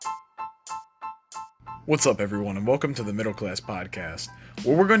What's up, everyone, and welcome to the Middle Class Podcast,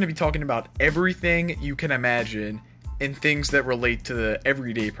 where we're going to be talking about everything you can imagine and things that relate to the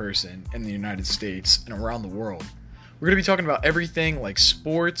everyday person in the United States and around the world. We're going to be talking about everything like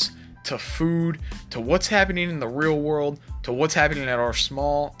sports, to food, to what's happening in the real world, to what's happening at our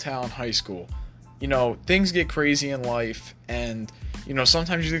small town high school. You know, things get crazy in life, and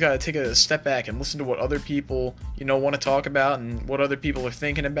sometimes you gotta take a step back and listen to what other people, want to talk about and what other people are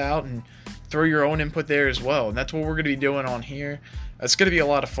thinking about, and throw your own input there as well. And that's what we're gonna be doing on here. It's gonna be a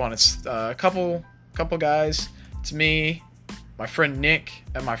lot of fun. It's a couple guys. It's me, my friend Nick,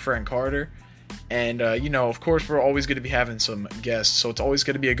 and my friend Carter. And of course, we're always gonna be having some guests, so it's always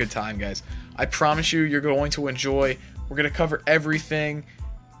gonna be a good time, guys. I promise you're going to enjoy. We're gonna cover everything.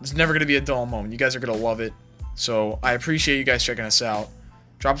 There's never gonna be a dull moment. You guys are gonna love it. So I appreciate you guys checking us out.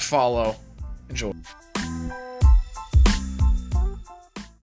 Drop a follow. Enjoy.